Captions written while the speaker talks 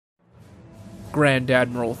Grand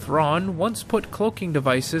Admiral Thrawn once put cloaking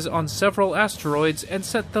devices on several asteroids and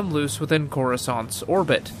set them loose within Coruscant's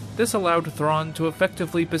orbit. This allowed Thrawn to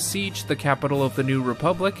effectively besiege the capital of the New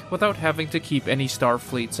Republic without having to keep any star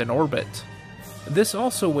fleets in orbit. This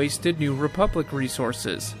also wasted New Republic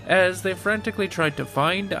resources, as they frantically tried to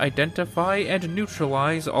find, identify, and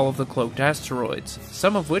neutralize all of the cloaked asteroids,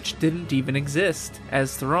 some of which didn't even exist,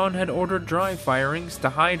 as Thrawn had ordered dry firings to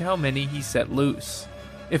hide how many he set loose.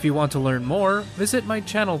 If you want to learn more, visit my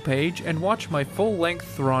channel page and watch my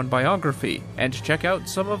full-length Thrawn biography, and check out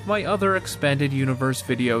some of my other expanded universe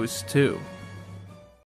videos too.